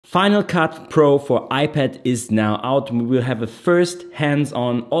Final Cut Pro for iPad is now out. We will have a first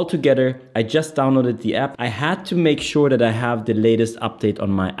hands-on all together. I just downloaded the app. I had to make sure that I have the latest update on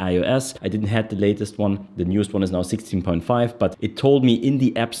my iOS. I didn't have the latest one. The newest one is now 16.5, but it told me in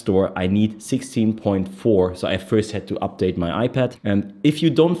the App Store I need 16.4. So I first had to update my iPad. And if you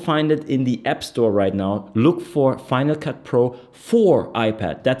don't find it in the App Store right now, look for Final Cut Pro for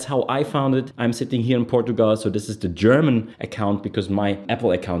iPad. That's how I found it. I'm sitting here in Portugal, so this is the German account because my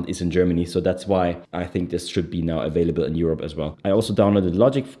Apple account is in Germany, so that's why I think this should be now available in Europe as well. I also downloaded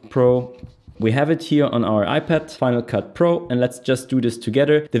Logic Pro. We have it here on our iPad, Final Cut Pro, and let's just do this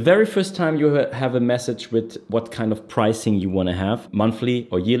together. The very first time you have a message with what kind of pricing you want to have, monthly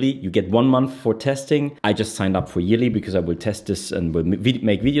or yearly. You get 1 month for testing. I just signed up for yearly because I will test this and will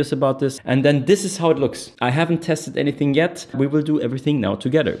make videos about this. And then this is how it looks. I haven't tested anything yet. We will do everything now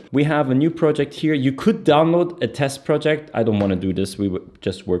together. We have a new project here. You could download a test project. I don't want to do this. We will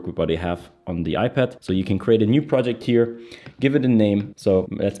just work with what I have on the iPad. So you can create a new project here, give it a name. So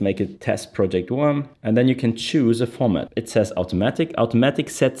let's make it test project 1, and then you can choose a format. It says automatic. Automatic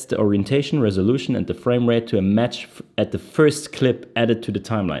sets the orientation, resolution, and the frame rate to a match at the first clip added to the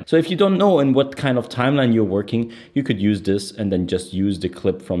timeline. So if you don't know in what kind of timeline you're working, you could use this and then just use the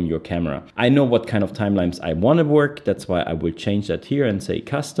clip from your camera. I know what kind of timelines I want to work. That's why I will change that here and say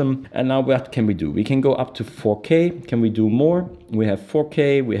custom. And now what can we do? We can go up to 4K. Can we do more? We have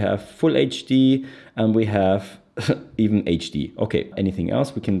 4K, we have full HD, and we have even HD. Okay, anything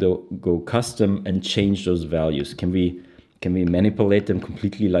else? We can go custom and change those values. Can we manipulate them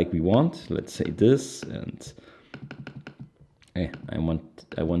completely like we want? Let's say this, and I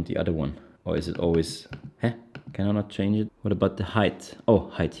want the other one. Or is it always, can I not change it? What about the height? Oh,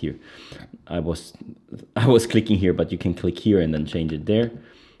 height here. I was clicking here, but you can click here and then change it there.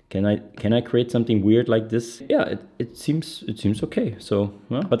 Can I create something weird like this? Yeah, it seems okay. So,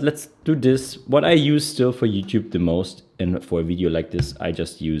 well, but let's do this. What I use still for YouTube the most, and for a video like this, I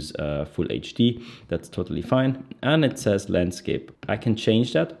just use full HD. That's totally fine. And it says landscape. I can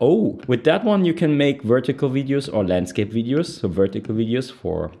change that. Oh, with that one, you can make vertical videos or landscape videos. So vertical videos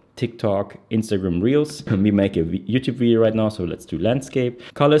for TikTok, Instagram Reels. We make a YouTube video right now, so let's do landscape.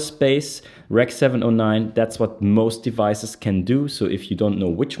 Color space, Rec 709, that's what most devices can do. So if you don't know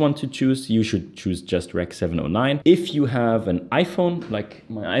which one to choose, you should choose just Rec 709. If you have an iPhone, like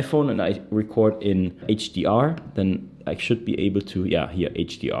my iPhone, and I record in HDR, then I should be able to, yeah, here,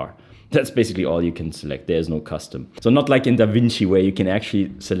 HDR. That's basically all you can select. There is no custom. So not like in DaVinci where you can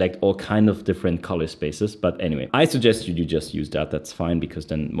actually select all kind of different color spaces. But anyway, I suggest you just use that. That's fine because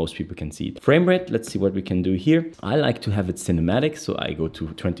then most people can see it. Frame rate, let's see what we can do here. I like to have it cinematic, so I go to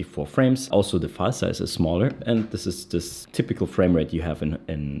 24 frames. Also the file size is smaller, and this is this typical frame rate you have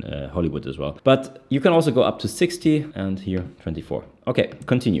in Hollywood as well. But you can also go up to 60 and here 24. Okay,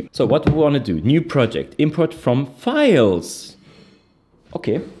 continue. So what do we want to do? New project, import from files.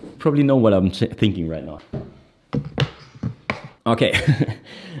 Okay, probably know what I'm thinking right now. Okay,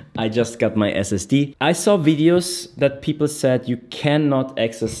 I just got my SSD. I saw videos that people said you cannot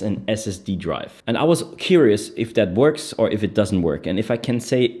access an SSD drive. And I was curious if that works or if it doesn't work. And if I can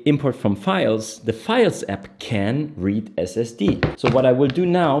say import from files, the Files app can read SSD. So what I will do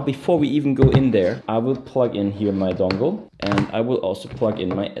now, before we even go in there, I will plug in here my dongle, and I will also plug in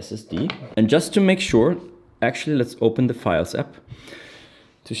my SSD. And just to make sure, actually, let's open the Files app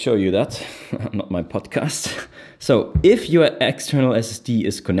to show you that, not my podcast. So if your external SSD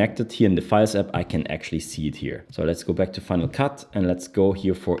is connected here in the Files app, I can actually see it here. So let's go back to Final Cut and let's go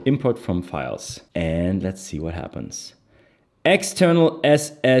here for import from files. And let's see what happens. External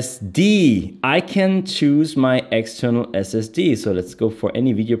SSD. I can choose my external SSD. So let's go for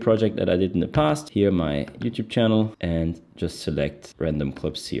any video project that I did in the past. Here, my YouTube channel, and just select random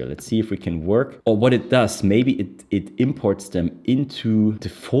clips here. Let's see if we can work, or what it does. Maybe it imports them into the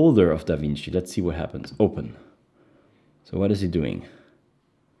folder of DaVinci. Let's see what happens. Open. So what is it doing?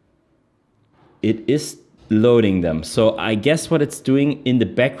 It is loading them. So I guess what it's doing in the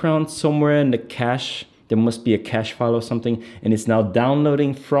background somewhere in the cache, there must be a cache file or something, and it's now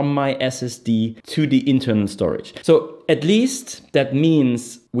downloading from my SSD to the internal storage. So at least that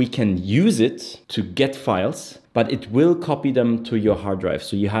means we can use it to get files, but it will copy them to your hard drive.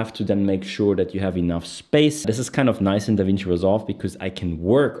 So you have to then make sure that you have enough space. This is kind of nice in DaVinci Resolve because I can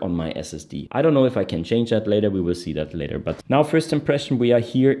work on my SSD. I don't know if I can change that later. We will see that later. But now, first impression, we are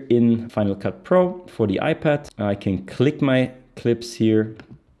here in Final Cut Pro for the iPad. I can click my clips here.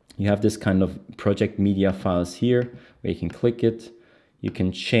 You have this kind of project media files here where you can click it. You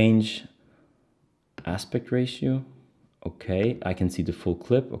can change aspect ratio. Okay, I can see the full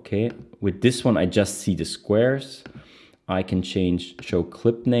clip. Okay, with this one, I just see the squares. I can change show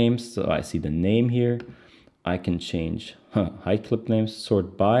clip names, so I see the name here. I can change hide clip names,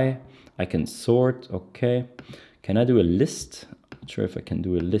 sort by. I can sort, okay. Can I do a list? Not sure if I can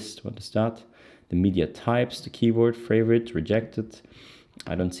do a list. What is that? The media types, the keyword, favorite, rejected.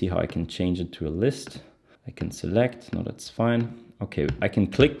 I don't see how I can change it to a list. I can select, no, that's fine. Okay, I can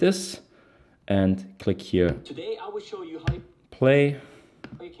click this and click here. Today I will show you how play.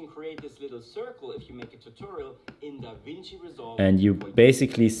 you can create this little circle if you make a tutorial in DaVinci Resolve. And you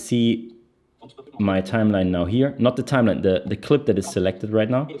basically see my timeline now here. Not the timeline, the clip that is selected right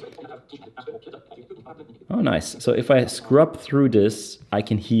now. Oh, nice. So if I scrub through this, I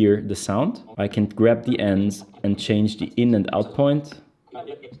can hear the sound. I can grab the ends and change the in and out point.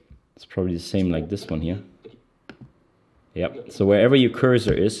 It's probably the same like this one here. Yep. So wherever your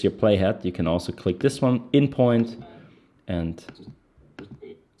cursor is, your playhead, you can also click this one, in point, and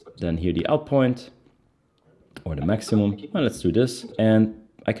then here the out point or the maximum. Well, let's do this. And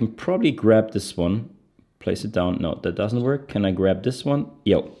I can probably grab this one, place it down. No, that doesn't work. Can I grab this one?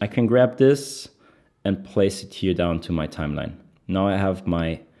 Yo, I can grab this and place it here down to my timeline. Now I have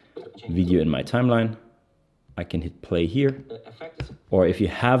my video in my timeline. I can hit play here. Or if you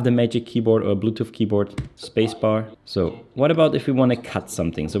have the Magic Keyboard or Bluetooth keyboard, spacebar. So what about if we want to cut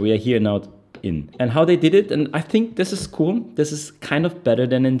something? So we are here now in. And how they did it, and I think this is cool. This is kind of better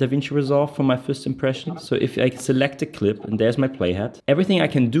than in DaVinci Resolve for my first impression. So if I select a clip and there's my playhead, everything I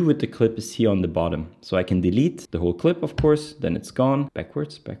can do with the clip is here on the bottom. So I can delete the whole clip, of course, then it's gone.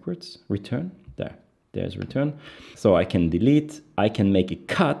 Backwards, backwards, return, there. There's return. So I can delete, I can make a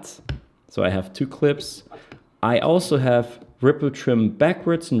cut. So I have two clips. I also have ripple trim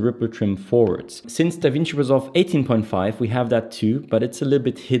backwards and ripple trim forwards. Since DaVinci Resolve 18.5, we have that too, but it's a little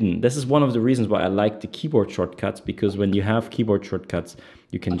bit hidden. This is one of the reasons why I like the keyboard shortcuts, because when you have keyboard shortcuts,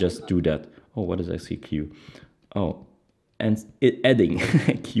 you can just do that. Oh, what is actually Q? Oh, and adding.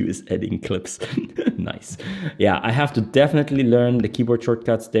 Q is adding clips. Nice. Yeah, I have to definitely learn the keyboard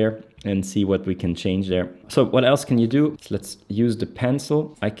shortcuts there and see what we can change there. So what else can you do? Let's use the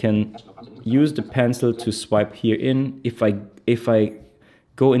pencil. I can use the pencil to swipe here in. If I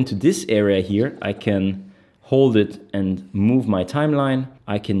go into this area here, I can hold it and move my timeline.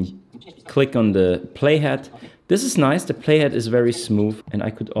 I can click on the playhead. This is nice, the playhead is very smooth, and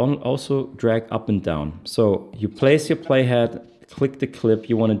I could also drag up and down. So you place your playhead, click the clip,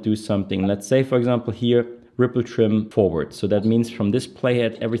 you want to do something. Let's say, for example, here, ripple trim forward. So that means from this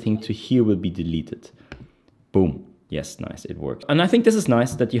playhead, everything to here will be deleted. Boom. Yes, nice, it works. And I think this is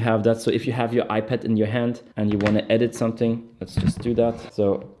nice that you have that. So if you have your iPad in your hand and you want to edit something, let's just do that.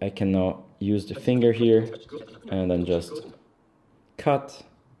 So I can now use the finger here and then just cut.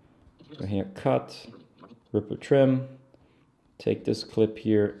 So here, cut. Ripple trim, take this clip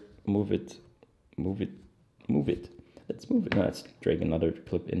here, move it, move it, move it. Let's move it. No, let's drag another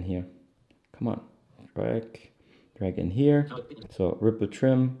clip in here. Come on, drag in here. So ripple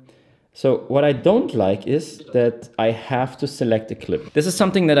trim. So what I don't like is that I have to select a clip. This is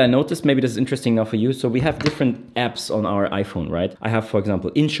something that I noticed, maybe this is interesting now for you. So we have different apps on our iPhone, right? I have, for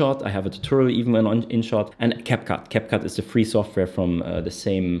example, InShot. I have a tutorial even on InShot, and CapCut. CapCut is the free software from the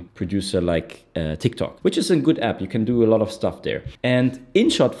same producer like TikTok, which is a good app. You can do a lot of stuff there. And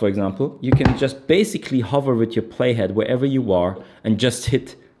InShot, for example, you can just basically hover with your playhead wherever you are and just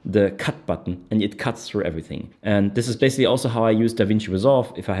hit the cut button and it cuts through everything. And this is basically also how I use DaVinci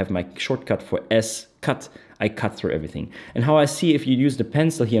Resolve. If I have my shortcut for S cut, I cut through everything. And how I see if you use the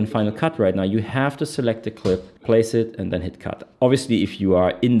pencil here in Final Cut right now, you have to select the clip, place it, and then hit cut. Obviously, if you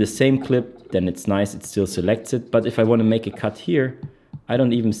are in the same clip, then it's nice, it still selects it. But if I want to make a cut here, I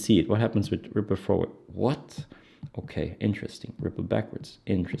don't even see it. What happens with ripple forward? What? Okay, interesting. Ripple backwards,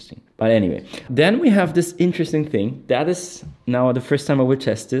 interesting. But anyway, then we have this interesting thing. That is now the first time I will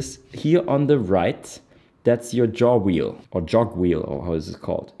test this. Here on the right, that's your jog wheel, or how is it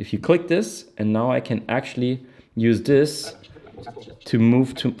called? If you click this, and now I can actually use this to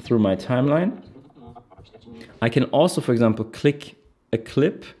move through my timeline. I can also, for example, click a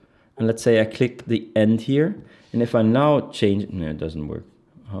clip, and let's say I click the end here. And if I now change it, no, it doesn't work.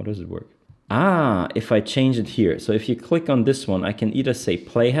 How does it work? Ah, if I change it here. So if you click on this one, I can either say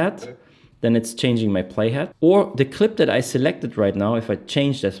playhead, then it's changing my playhead. Or the clip that I selected right now, if I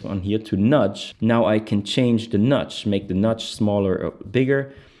change this one here to nudge, now I can change the nudge, make the nudge smaller or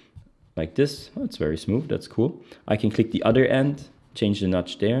bigger, like this. Oh, it's very smooth, that's cool. I can click the other end, change the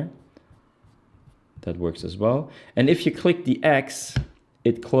nudge there. That works as well. And if you click the X,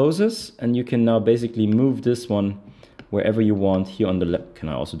 it closes, and you can now basically move this one wherever you want here on the left. Can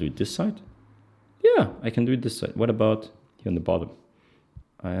I also do it this side? Yeah, I can do it this side. What about here on the bottom?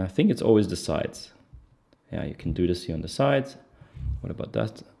 I think it's always the sides. Yeah, you can do this here on the sides. What about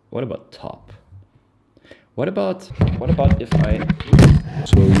that? What about top? What about if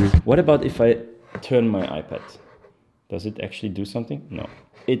I turn my iPad? Does it actually do something? No.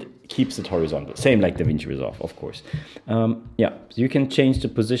 It keeps it horizontal. Same like DaVinci Resolve, of course. Yeah, so you can change the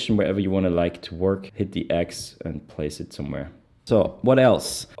position wherever you want to like to work. Hit the X and place it somewhere. So what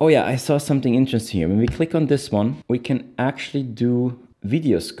else? Oh yeah, I saw something interesting here. When we click on this one, we can actually do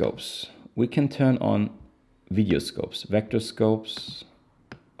video scopes. We can turn on video scopes, vector scopes.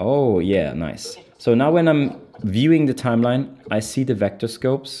 Oh yeah, nice. So now when I'm viewing the timeline, I see the vector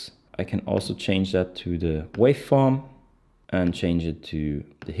scopes. I can also change that to the waveform and change it to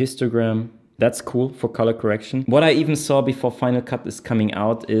the histogram. That's cool for color correction. What I even saw before Final Cut is coming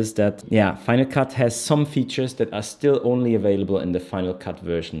out is that, yeah, Final Cut has some features that are still only available in the Final Cut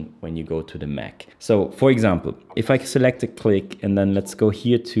version when you go to the Mac. So for example, if I select a click and then let's go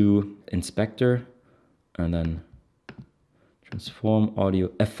here to Inspector and then Transform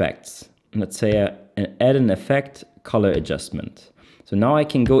Audio Effects. And let's say add an effect, color adjustment. So now I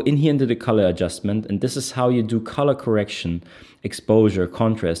can go in here into the color adjustment, and this is how you do color correction, exposure,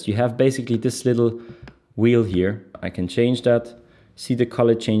 contrast. You have basically this little wheel here. I can change that, see the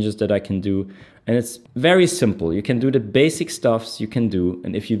color changes that I can do, and it's very simple. You can do the basic stuffs you can do,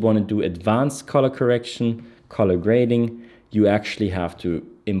 and if you want to do advanced color correction, color grading, you actually have to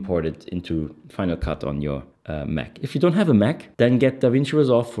import it into Final Cut on your Mac. If you don't have a Mac, then get DaVinci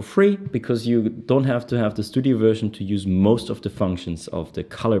Resolve for free, because you don't have to have the studio version to use most of the functions of the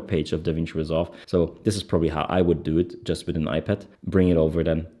color page of DaVinci Resolve. So this is probably how I would do it, just with an iPad. Bring it over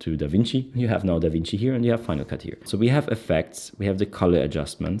then to DaVinci. You have now DaVinci here and you have Final Cut here. So we have effects, we have the color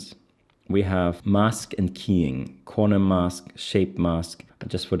adjustments, we have mask and keying, corner mask, shape mask.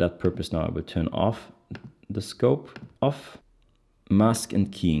 Just for that purpose now I will turn off the scope, off, mask and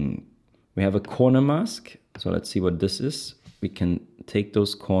keying. We have a corner mask. So let's see what this is. We can take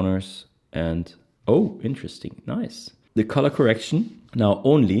those corners and, oh, interesting, nice. The color correction, now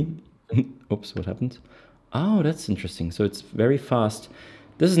only, oops, what happened? Oh, that's interesting. So it's very fast.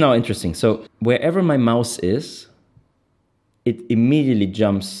 This is now interesting. So wherever my mouse is, it immediately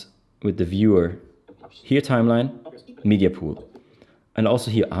jumps with the viewer. Here, timeline, media pool. And also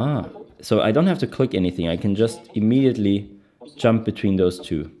here, so I don't have to click anything. I can just immediately jump between those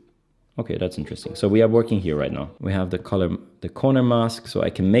two. Okay, that's interesting. So we are working here right now. We have the corner mask, so I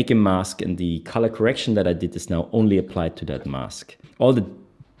can make a mask, and the color correction that I did is now only applied to that mask. All the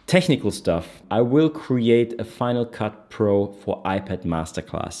technical stuff, I will create a Final Cut Pro for iPad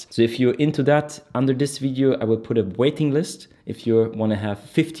MasterClass. So if you're into that, under this video, I will put a waiting list. If you want to have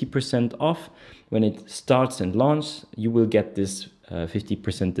 50% off when it starts and launches, you will get this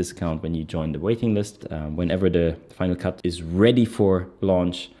 50% discount when you join the waiting list. Whenever the Final Cut is ready for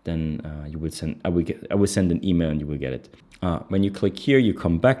launch, then I will send an email and you will get it. When you click here, you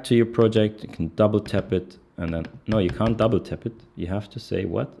come back to your project. You can double tap it, and then no, you can't double tap it. You have to say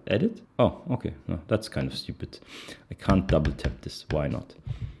what? Edit? Oh, okay. No, that's kind of stupid. I can't double tap this. Why not?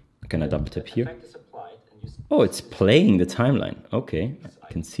 Can I double tap here? Oh, it's playing the timeline. Okay,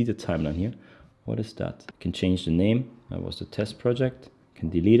 I can see the timeline here. What is that? You can change the name. That was the test project. You can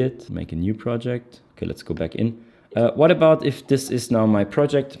delete it, make a new project. Okay, let's go back in. What about if this is now my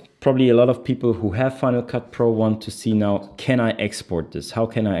project? Probably a lot of people who have Final Cut Pro want to see now, can I export this? How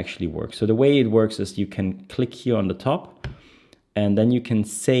can I actually work? So the way it works is you can click here on the top, and then you can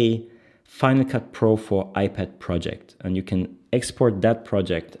say Final Cut Pro for iPad project, and you can export that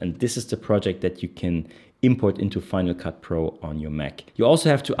project, and this is the project that you can import into Final Cut Pro on your Mac. You also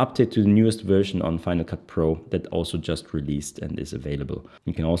have to update to the newest version on Final Cut Pro that also just released and is available.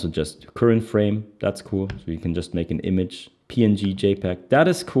 You can also just current frame, that's cool. So you can just make an image, PNG, JPEG, that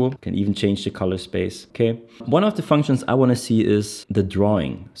is cool. You can even change the color space, okay? One of the functions I wanna see is the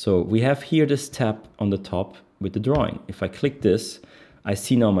drawing. So we have here this tab on the top with the drawing. If I click this, I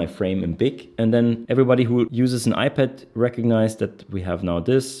see now my frame in big, and then everybody who uses an iPad recognize that we have now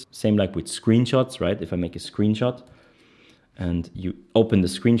this, same like with screenshots, right? If I make a screenshot and you open the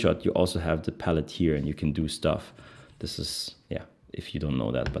screenshot, you also have the palette here and you can do stuff. This is, yeah, if you don't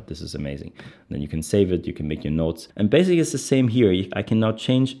know that, but this is amazing. And then you can save it, you can make your notes. And basically it's the same here. I can now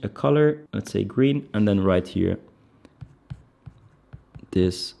change a color, let's say green, and then right here,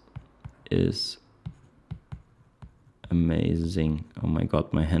 this is amazing. Oh my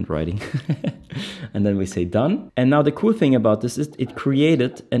God, my handwriting. And then we say done. And now the cool thing about this is it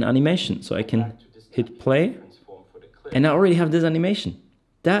created an animation. So I can hit play and I already have this animation.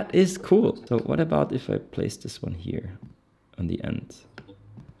 That is cool. So what about if I place this one here on the end?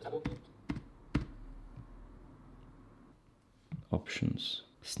 Options,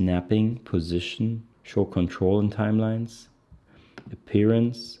 snapping, position, show control in timelines,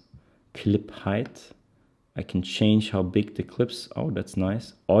 appearance, clip height. I can change how big the clips. Oh, that's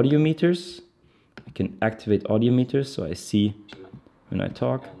nice. Audio meters. I can activate audio meters so I see when I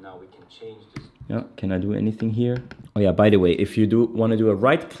talk. And now we can change this. Yeah, can I do anything here? Oh yeah, by the way, if you want to do a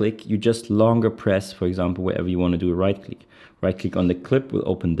right click, you just longer press, for example, wherever you want to do a right click. Right click on the clip will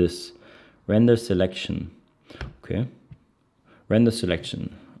open this. Render selection. Okay. Render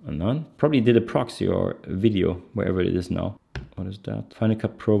selection. None. Probably did a proxy or a video, wherever it is now. What is that? Final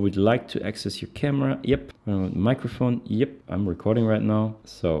Cut Pro would like to access your camera. Yep. Microphone. Yep. I'm recording right now.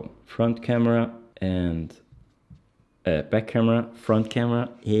 So front camera and back camera, front camera.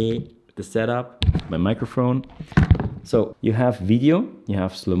 Hey, the setup, my microphone. So you have video, you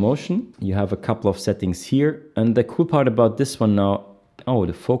have slow motion, you have a couple of settings here. And the cool part about this one now, oh,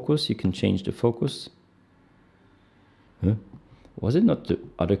 the focus, you can change the focus. Huh? Was it not the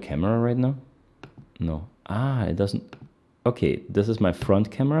other camera right now? No. Ah, it doesn't. Okay, this is my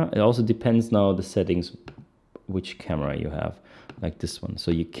front camera. It also depends now the settings, which camera you have, like this one.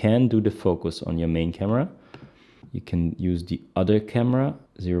 So you can do the focus on your main camera. You can use the other camera,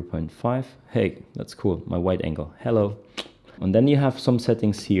 0.5. Hey, that's cool, my wide angle, hello. And then you have some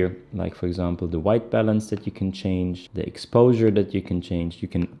settings here, like for example, the white balance that you can change, the exposure that you can change. You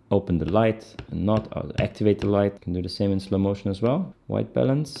can open the light and not activate the light. You can do the same in slow motion as well. White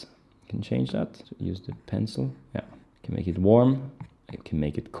balance, you can change that. So use the pencil, yeah. You can make it warm, you can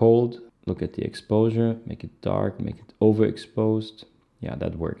make it cold. Look at the exposure, make it dark, make it overexposed. Yeah,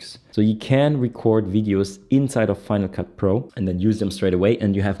 that works. So you can record videos inside of Final Cut Pro and then use them straight away,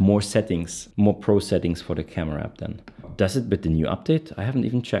 and you have more settings, more pro settings for the camera app then. Does it with the new update? I haven't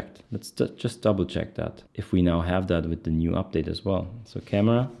even checked. Let's just double check that. If we now have that with the new update as well. So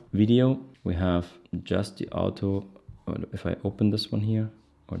camera, video, we have just the auto. If I open this one here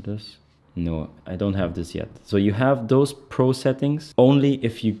or this. No, I don't have this yet. So you have those pro settings only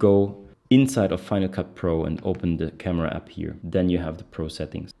if you go inside of Final Cut Pro and open the camera app here. Then you have the pro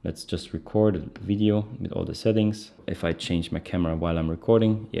settings. Let's just record a video with all the settings. If I change my camera while I'm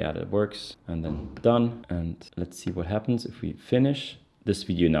recording, yeah, that works. And then done. And let's see what happens if we finish. This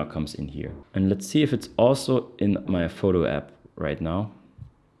video now comes in here. And let's see if it's also in my photo app right now.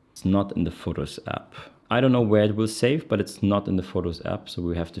 It's not in the Photos app. I don't know where it will save, but it's not in the Photos app, so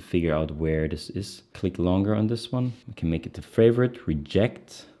we have to figure out where this is. Click longer on this one. We can make it a favorite,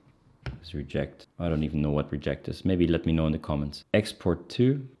 reject. It's reject. I don't even know what reject is. Maybe let me know in the comments. Export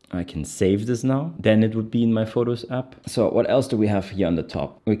to. I can save this now. Then it would be in my Photos app. So what else do we have here on the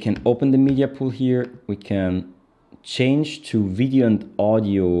top? We can open the media pool here. We can change to video and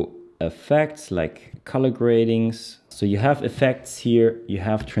audio effects like color gradings. So you have effects here. You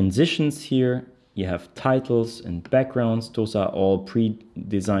have transitions here. You have titles and backgrounds. Those are all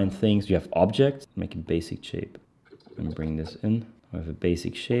pre-designed things. You have objects. Make a basic shape and bring this in. I have a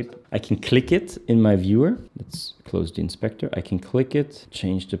basic shape. I can click it in my viewer. Let's close the inspector. I can click it,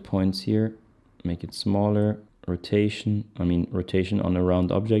 change the points here, make it smaller. Rotation, rotation on a round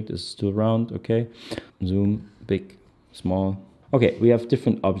object is still round, okay. Zoom, big, small. Okay, we have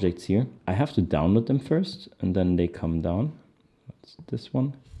different objects here. I have to download them first and then they come down. What's this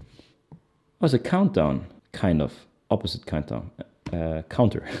one? Oh, it's a countdown, kind of. Opposite countdown.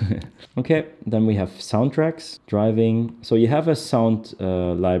 Counter. Okay, then we have soundtracks, driving. So you have a sound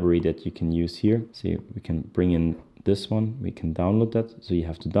library that you can use here. See, we can bring in this one. We can download that. So you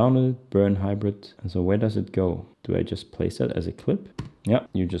have to download it, burn hybrid. And so where does it go? Do I just place that as a clip? Yeah,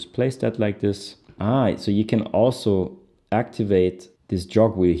 you just place that like this. Ah, so you can also activate this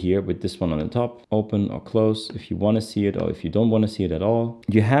jog wheel here with this one on the top, open or close if you want to see it or if you don't want to see it at all.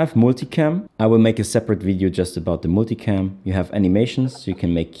 You have multicam. I will make a separate video just about the multicam. You have animations, so you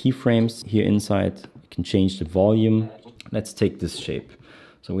can make keyframes here inside. You can change the volume. Let's take this shape.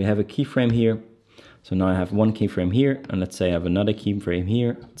 So we have a keyframe here. So now I have one keyframe here, and let's say I have another keyframe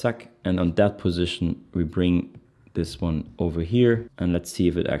here, zack, and on that position we bring this one over here, and let's see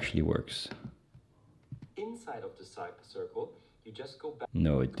if it actually works. Inside of the circle, you just go back.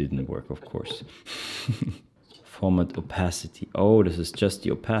 No, it didn't work, of course. Format opacity. Oh, this is just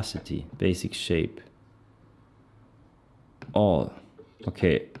the opacity. Basic shape. All.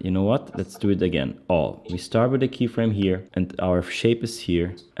 Okay, you know what? Let's do it again. All. We start with a keyframe here and our shape is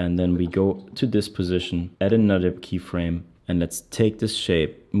here. And then we go to this position, add another keyframe, and let's take this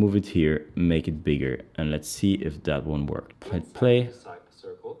shape, move it here, make it bigger, and let's see if that one worked. Hit play.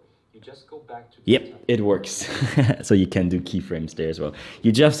 you just go back to... Yep, it works. So you can do keyframes there as well.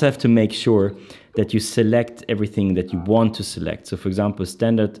 You just have to make sure that you select everything that you want to select. So for example,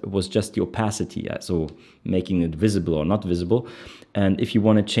 standard was just the opacity, so making it visible or not visible. And if you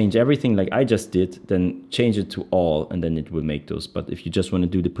want to change everything like I just did, then change it to all, and then it will make those. But if you just want to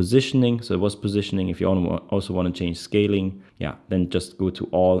do the positioning, so it was positioning, if you also want to change scaling, yeah, then just go to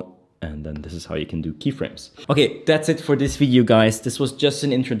all. And then this is how you can do keyframes. Okay, that's it for this video, guys. This was just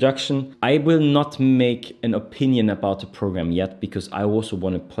an introduction. I will not make an opinion about the program yet because I also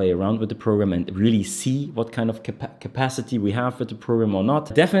want to play around with the program and really see what kind of capacity we have with the program or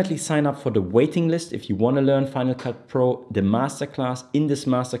not. Definitely sign up for the waiting list if you want to learn Final Cut Pro, the masterclass. In this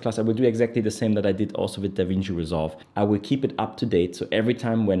masterclass, I will do exactly the same that I did also with DaVinci Resolve. I will keep it up to date. So every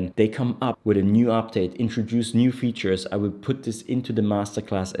time when they come up with a new update, introduce new features, I will put this into the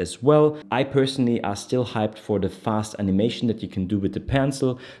masterclass as well. I personally are still hyped for the fast animation that you can do with the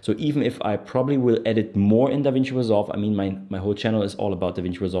pencil. So even if I probably will edit more in DaVinci Resolve, I mean, my whole channel is all about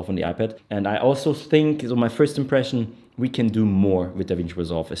DaVinci Resolve on the iPad. And I also think, so my first impression, we can do more with DaVinci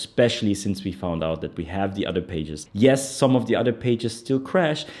Resolve, especially since we found out that we have the other pages. Yes, some of the other pages still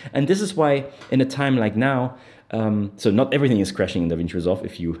crash. And this is why in a time like now, so not everything is crashing in DaVinci Resolve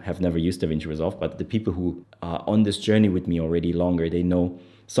if you have never used DaVinci Resolve, but the people who are on this journey with me already longer, they know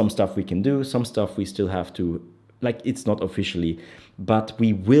some stuff we can do, some stuff we still have to, like it's not officially, but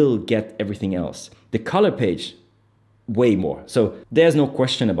we will get everything else. The color page, way more. So there's no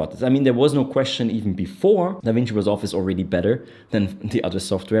question about this. I mean, there was no question even before. DaVinci Resolve is already better than the other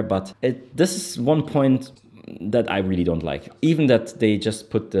software, but this is one point that I really don't like. Even that they just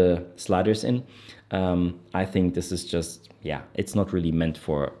put the sliders in, I think this is just, yeah, it's not really meant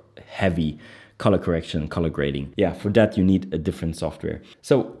for heavy color correction, color grading. Yeah, for that you need a different software.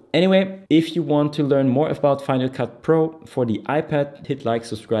 So anyway, if you want to learn more about Final Cut Pro for the iPad, hit like,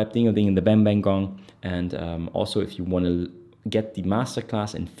 subscribe, ding a ding in the bang bang gong. And also if you want to get the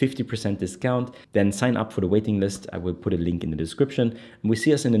masterclass and 50% discount, then sign up for the waiting list. I will put a link in the description. And we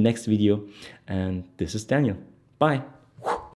see us in the next video. And this is Daniel. Bye.